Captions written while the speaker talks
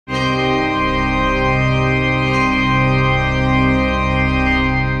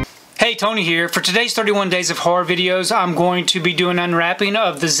Tony here. For today's 31 Days of Horror videos, I'm going to be doing unwrapping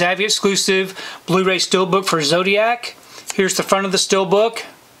of the Zavvi exclusive Blu-ray Steelbook for Zodiac. Here's the front of the Steelbook.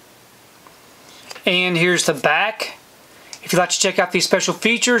 And here's the back. If you'd like to check out these special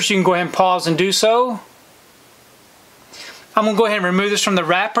features, you can go ahead and pause and do so. I'm going to go ahead and remove this from the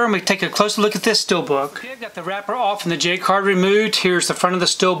wrapper and we take a closer look at this Steelbook. Okay, I've got the wrapper off and the J card removed. Here's the front of the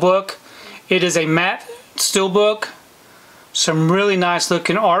Steelbook. It is a matte Steelbook. Some really nice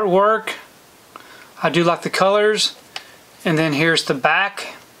looking artwork. I do like the colors. And then here's the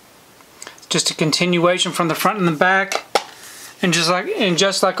back. Just a continuation from the front and the back. And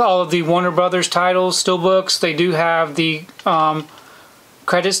just like all of the Warner Brothers titles, Steelbooks, they do have the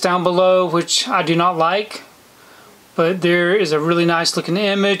credits down below, which I do not like. But there is a really nice looking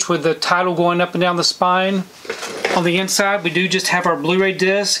image with the title going up and down the spine. On the inside, we do just have our Blu-ray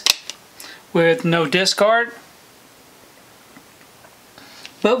disc with no disc art.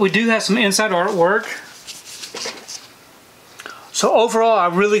 But we do have some inside artwork. So overall, I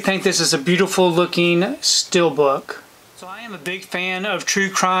really think this is a beautiful looking Steelbook. So I am a big fan of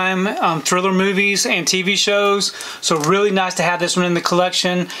true crime thriller movies and TV shows. So really nice to have this one in the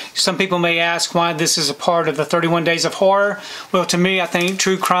collection. Some people may ask why this is a part of the 31 Days of Horror. Well, to me, I think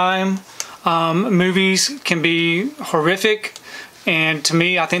true crime movies can be horrific. And to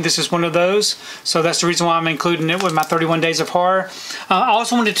me, I think this is one of those. So that's the reason why I'm including it with my 31 Days of Horror. I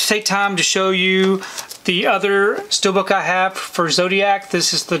also wanted to take time to show you the other Steelbook I have for Zodiac.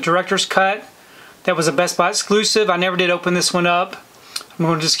 This is the director's cut. That was a Best Buy exclusive. I never did open this one up. I'm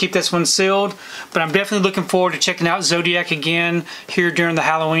going to just keep this one sealed. But I'm definitely looking forward to checking out Zodiac again here during the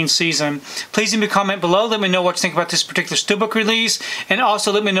Halloween season. Please leave me a comment below. Let me know what you think about this particular Steelbook release. And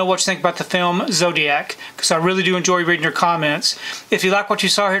also let me know what you think about the film Zodiac, because I really do enjoy reading your comments. If you like what you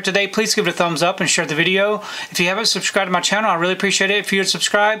saw here today, please give it a thumbs up and share the video. If you haven't subscribed to my channel, I really appreciate it if you would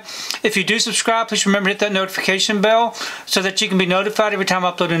subscribe. If you do subscribe, please remember to hit that notification bell so that you can be notified every time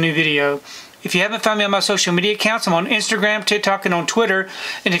I upload a new video. If you haven't found me on my social media accounts, I'm on Instagram, TikTok, and on Twitter.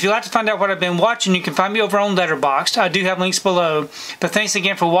 And if you'd like to find out what I've been watching, you can find me over on Letterboxd. I do have links below. But thanks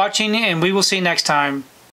again for watching, and we will see you next time.